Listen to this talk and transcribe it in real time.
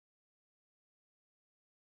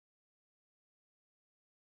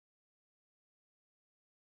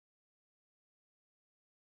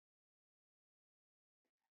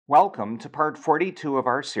Welcome to part 42 of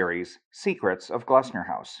our series, Secrets of Glessner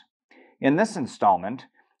House. In this installment,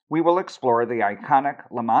 we will explore the iconic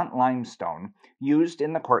Lamont limestone used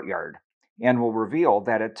in the courtyard, and will reveal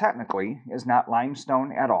that it technically is not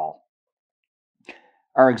limestone at all.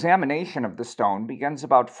 Our examination of the stone begins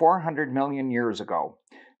about 400 million years ago,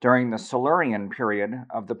 during the Silurian period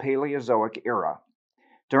of the Paleozoic era.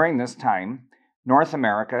 During this time, North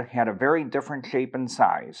America had a very different shape and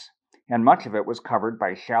size, and much of it was covered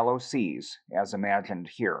by shallow seas, as imagined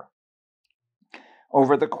here.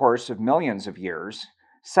 Over the course of millions of years,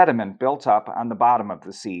 sediment built up on the bottom of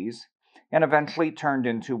the seas and eventually turned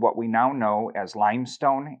into what we now know as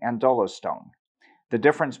limestone and dolostone, the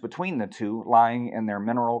difference between the two lying in their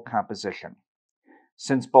mineral composition.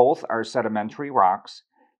 Since both are sedimentary rocks,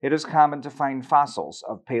 it is common to find fossils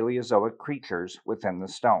of Paleozoic creatures within the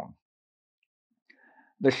stone.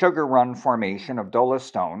 The Sugar Run Formation of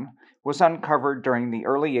dolostone was uncovered during the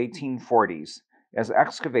early 1840s as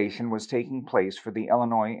excavation was taking place for the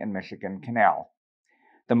Illinois and Michigan Canal.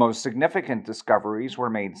 The most significant discoveries were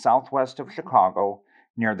made southwest of Chicago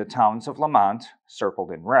near the towns of Lamont,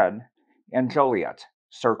 circled in red, and Joliet,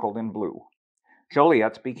 circled in blue.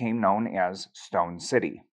 Joliet became known as Stone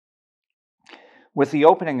City. With the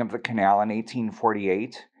opening of the canal in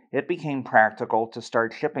 1848, it became practical to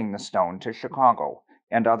start shipping the stone to Chicago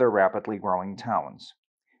and other rapidly growing towns.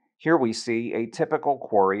 Here we see a typical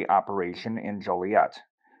quarry operation in Joliet,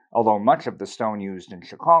 although much of the stone used in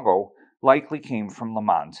Chicago likely came from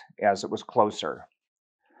Lamont, as it was closer.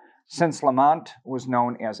 Since Lamont was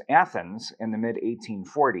known as Athens in the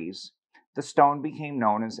mid-1840s, the stone became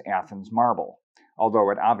known as Athens marble,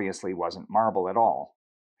 although it obviously wasn't marble at all.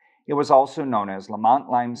 It was also known as Lamont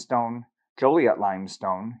limestone, Joliet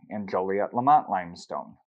limestone, and Joliet-Lamont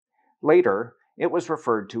limestone. Later, it was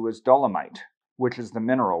referred to as dolomite, which is the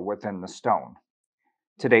mineral within the stone.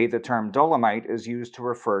 Today, the term dolomite is used to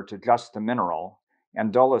refer to just the mineral,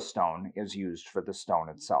 and dolostone is used for the stone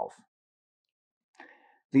itself.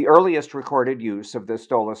 The earliest recorded use of this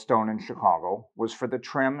dolostone in Chicago was for the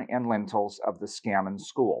trim and lintels of the Scammon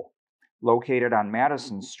School, located on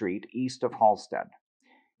Madison Street east of Halsted.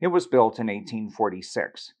 It was built in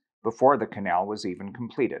 1846, before the canal was even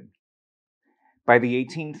completed. By the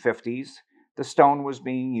 1850s, the stone was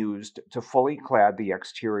being used to fully clad the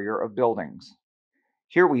exterior of buildings.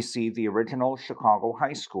 Here we see the original Chicago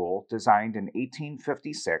High School, designed in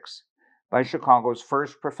 1856 by Chicago's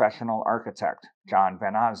first professional architect, John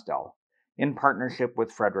Van Osdel, in partnership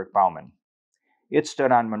with Frederick Bauman. It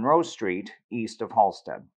stood on Monroe Street, east of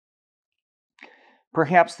Halsted.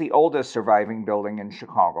 Perhaps the oldest surviving building in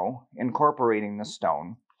Chicago, incorporating the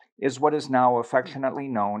stone, is what is now affectionately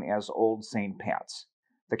known as Old St. Pat's,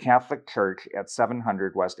 the Catholic Church at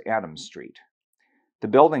 700 West Adams Street. The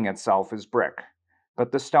building itself is brick,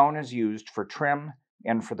 but the stone is used for trim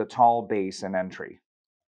and for the tall base and entry.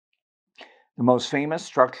 The most famous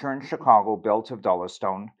structure in Chicago built of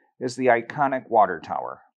dolostone is the iconic water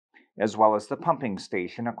tower, as well as the pumping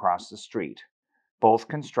station across the street, both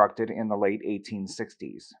constructed in the late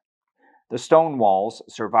 1860s. The stone walls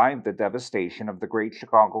survived the devastation of the Great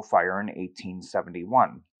Chicago Fire in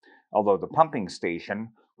 1871, although the pumping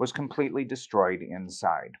station was completely destroyed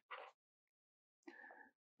inside.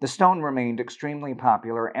 The stone remained extremely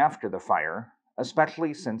popular after the fire,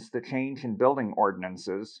 especially since the change in building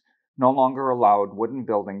ordinances no longer allowed wooden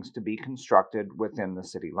buildings to be constructed within the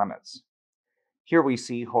city limits. Here we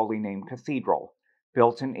see Holy Name Cathedral,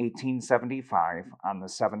 built in 1875 on the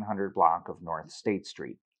 700 block of North State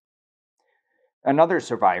Street. Another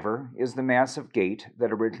survivor is the massive gate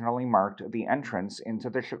that originally marked the entrance into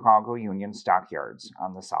the Chicago Union Stockyards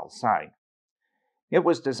on the south side. It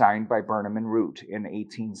was designed by Burnham and Root in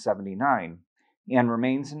 1879 and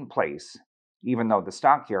remains in place, even though the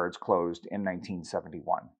stockyards closed in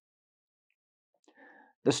 1971.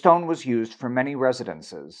 The stone was used for many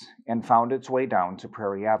residences and found its way down to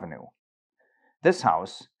Prairie Avenue. This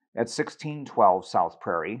house, at 1612 South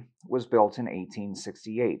Prairie, was built in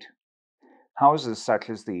 1868. Houses such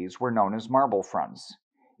as these were known as marble fronts,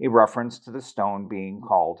 a reference to the stone being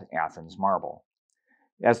called Athens marble.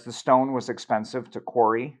 As the stone was expensive to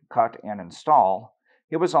quarry, cut, and install,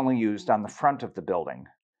 it was only used on the front of the building,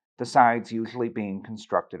 the sides usually being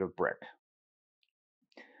constructed of brick.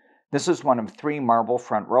 This is one of 3 marble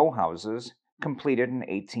front row houses completed in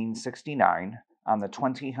 1869 on the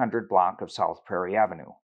 2000 block of South Prairie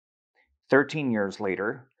Avenue. 13 years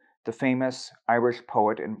later, the famous Irish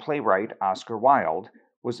poet and playwright Oscar Wilde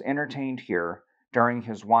was entertained here during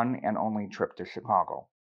his one and only trip to Chicago.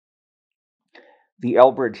 The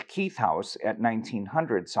Elbridge Keith House at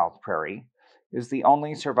 1900 South Prairie is the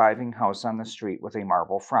only surviving house on the street with a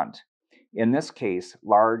marble front, in this case,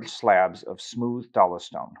 large slabs of smooth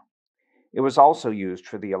dolostone. It was also used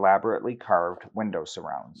for the elaborately carved window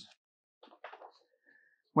surrounds.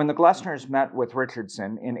 When the Glessners met with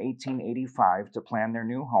Richardson in 1885 to plan their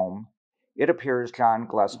new home, it appears John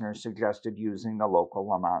Glessner suggested using the local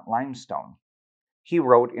Lamont limestone. He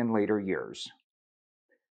wrote in later years,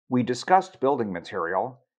 "We discussed building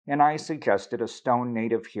material, and I suggested a stone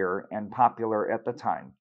native here and popular at the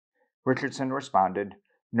time. Richardson responded,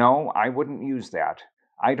 'No, I wouldn't use that.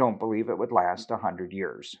 I don't believe it would last 100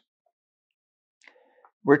 years.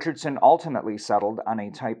 Richardson ultimately settled on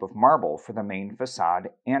a type of marble for the main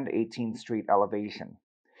facade and 18th Street elevation,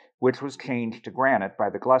 which was changed to granite by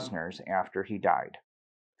the Glessners after he died.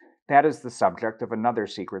 That is the subject of another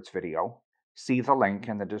Secrets video. See the link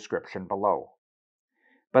in the description below.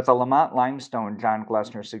 But the Lamont limestone John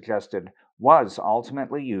Glessner suggested was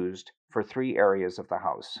ultimately used for 3 areas of the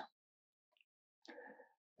house.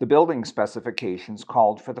 The building specifications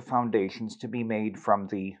called for the foundations to be made from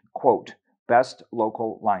the, quote, best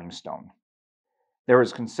local limestone. There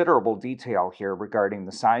is considerable detail here regarding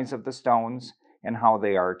the size of the stones and how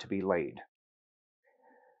they are to be laid.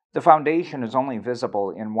 The foundation is only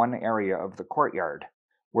visible in one area of the courtyard,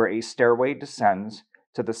 where a stairway descends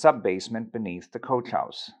to the sub-basement beneath the coach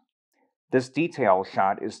house. This detail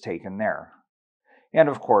shot is taken there. And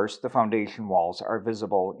of course, the foundation walls are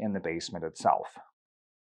visible in the basement itself.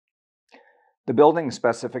 The building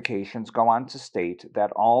specifications go on to state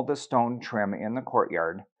that all the stone trim in the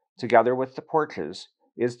courtyard, together with the porches,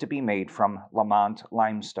 is to be made from Lamont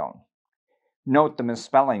limestone. Note the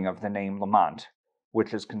misspelling of the name Lamont,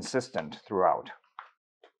 which is consistent throughout.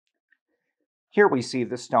 Here we see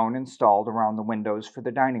the stone installed around the windows for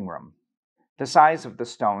the dining room. The size of the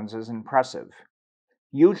stones is impressive.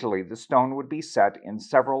 Usually the stone would be set in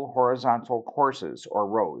several horizontal courses or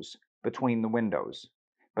rows between the windows,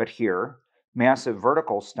 but here, massive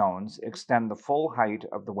vertical stones extend the full height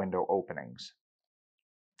of the window openings.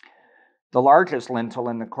 The largest lintel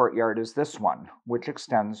in the courtyard is this one, which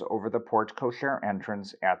extends over the porte-cochere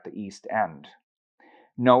entrance at the east end.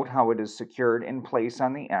 Note how it is secured in place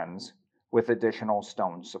on the ends with additional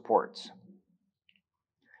stone supports.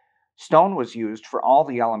 Stone was used for all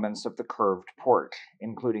the elements of the curved porch,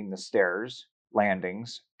 including the stairs,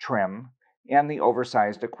 landings, trim, and the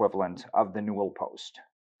oversized equivalent of the newel post.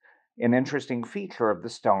 An interesting feature of the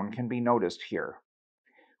stone can be noticed here.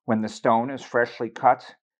 When the stone is freshly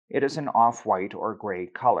cut, it is an off-white or gray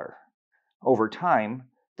color. Over time,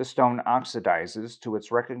 the stone oxidizes to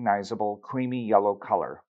its recognizable creamy yellow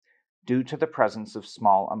color due to the presence of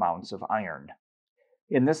small amounts of iron.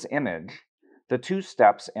 In this image, the 2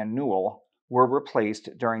 steps and newel were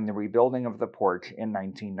replaced during the rebuilding of the porch in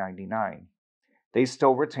 1999. They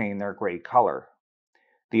still retain their gray color.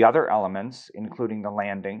 The other elements, including the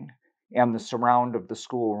landing and the surround of the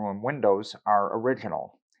schoolroom windows, are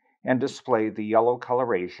original and display the yellow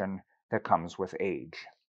coloration that comes with age.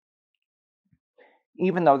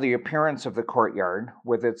 Even though the appearance of the courtyard,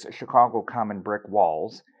 with its Chicago common brick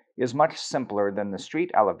walls, is much simpler than the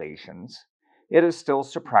street elevations, it is still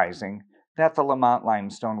surprising that the Lamont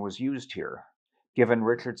limestone was used here, given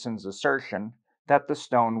Richardson's assertion that the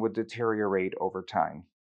stone would deteriorate over time.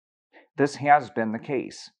 This has been the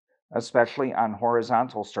case, especially on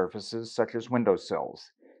horizontal surfaces such as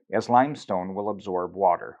windowsills, as limestone will absorb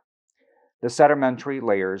water. The sedimentary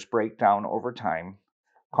layers break down over time,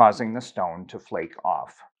 causing the stone to flake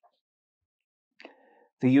off.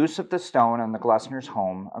 The use of the stone on the Glessners'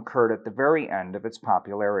 home occurred at the very end of its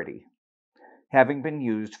popularity. Having been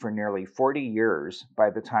used for nearly 40 years by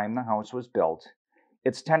the time the house was built,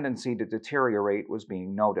 its tendency to deteriorate was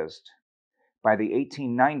being noticed. By the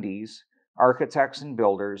 1890s, architects and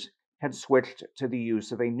builders had switched to the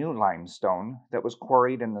use of a new limestone that was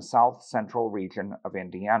quarried in the south-central region of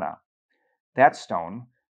Indiana. That stone,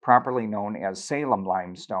 properly known as Salem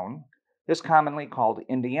limestone, is commonly called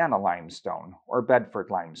Indiana limestone or Bedford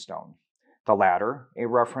limestone, the latter a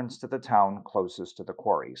reference to the town closest to the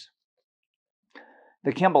quarries.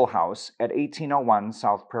 The Kimball House at 1801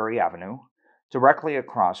 South Prairie Avenue, directly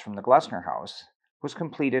across from the Glessner House, was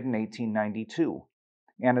completed in 1892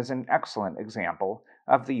 and is an excellent example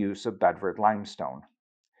of the use of Bedford limestone.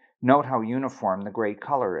 Note how uniform the gray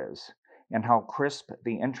color is and how crisp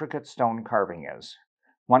the intricate stone carving is,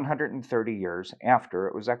 130 years after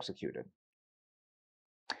it was executed.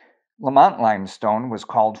 Lamont limestone was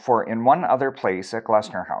called for in one other place at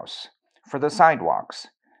Glessner House, for the sidewalks,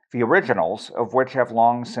 the originals of which have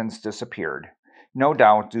long since disappeared, no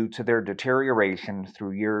doubt due to their deterioration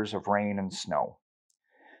through years of rain and snow.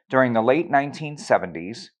 During the late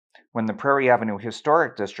 1970s, When the Prairie Avenue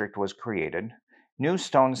Historic District was created, new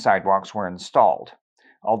stone sidewalks were installed,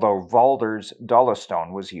 although Valder's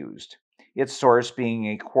dolostone was used, its source being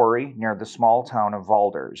a quarry near the small town of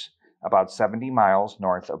Valders, about 70 miles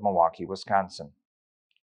north of Milwaukee, Wisconsin.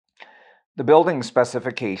 The building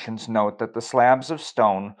specifications note that the slabs of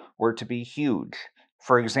stone were to be huge,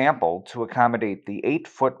 for example, to accommodate the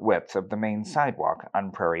 8-foot width of the main sidewalk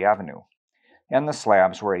on Prairie Avenue, and the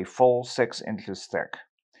slabs were a full 6 inches thick.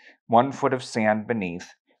 1 foot of sand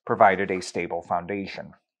beneath provided a stable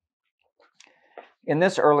foundation. In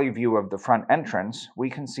this early view of the front entrance, we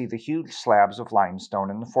can see the huge slabs of limestone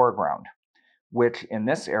in the foreground, which in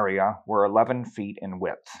this area were 11 feet in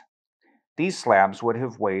width. These slabs would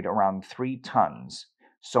have weighed around 3 tons,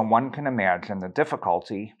 so one can imagine the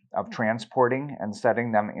difficulty of transporting and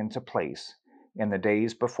setting them into place in the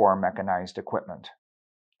days before mechanized equipment.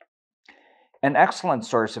 An excellent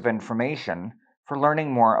source of information for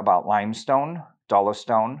learning more about limestone,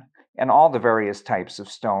 dolostone, and all the various types of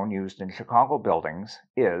stone used in Chicago buildings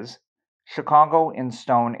is Chicago in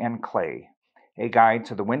Stone and Clay, a guide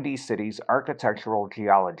to the Windy City's architectural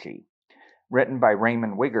geology, written by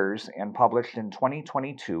Raymond Wiggers and published in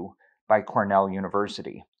 2022 by Cornell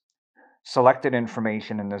University. Selected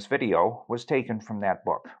information in this video was taken from that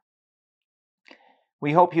book.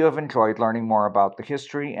 We hope you have enjoyed learning more about the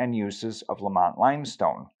history and uses of Lamont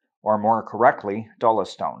limestone, or more correctly,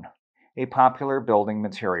 dolostone, a popular building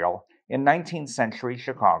material in 19th century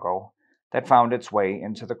Chicago that found its way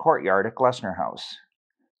into the courtyard at Glessner House.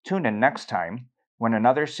 Tune in next time when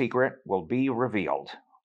another secret will be revealed.